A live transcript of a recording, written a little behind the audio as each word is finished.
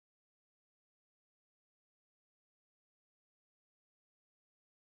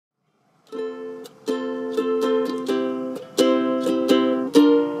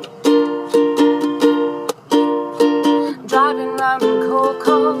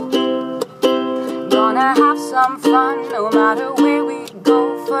some fun. No matter where we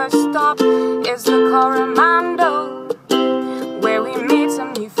go, first stop is the Coromando, where we meet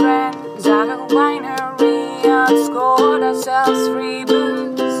some new friends at a winery and scored ourselves free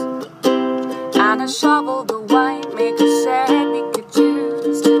booze. And a shovel the winemaker said we could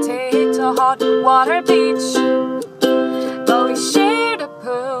choose to take to Hot Water Beach, but we shared a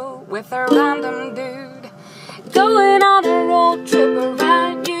pool with a random dude, going on a road trip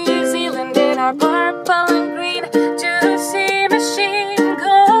around New Zealand in our purple and green JUCY machine.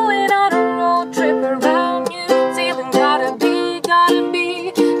 Going on a road trip around New Zealand, gotta be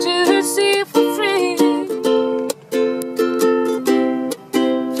JUCY for free.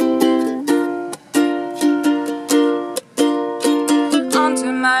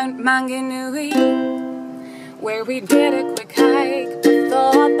 Onto Mount Manganui, where we did a quick hike, but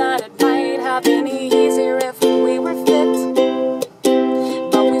thought that it might have been easier if we were fit.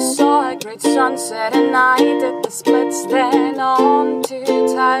 But we saw a great sunset and I did the splits, then on to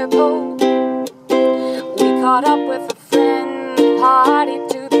Taupo. We caught up with a friend, partied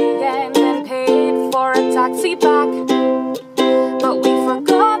to the end, and paid for a taxi back. But we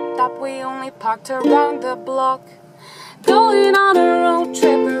forgot that we only parked around the block. Going on a road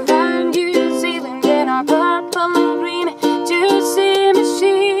trip around New Zealand in our purple and green JUCY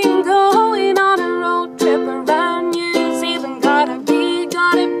machine. Going on a road trip around New Zealand, gotta be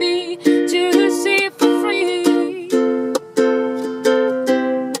JUCY for free.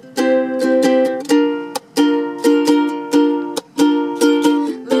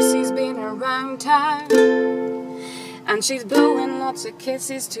 Lucy's been around town, and she's blowing lots of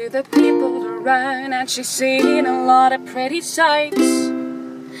kisses to the people around, and she's seen a lot of pretty sights,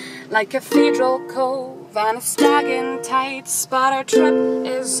 like Cathedral Cove and a stag in tights, but our trip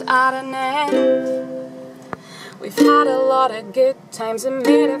is at an end. We've had a lot of good times and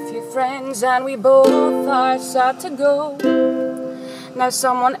made a few friends, and we both are sad to go. Now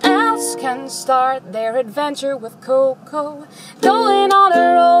someone else can start their adventure with Coco, going on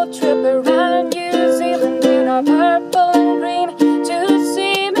a road trip around New Zealand in our purple and green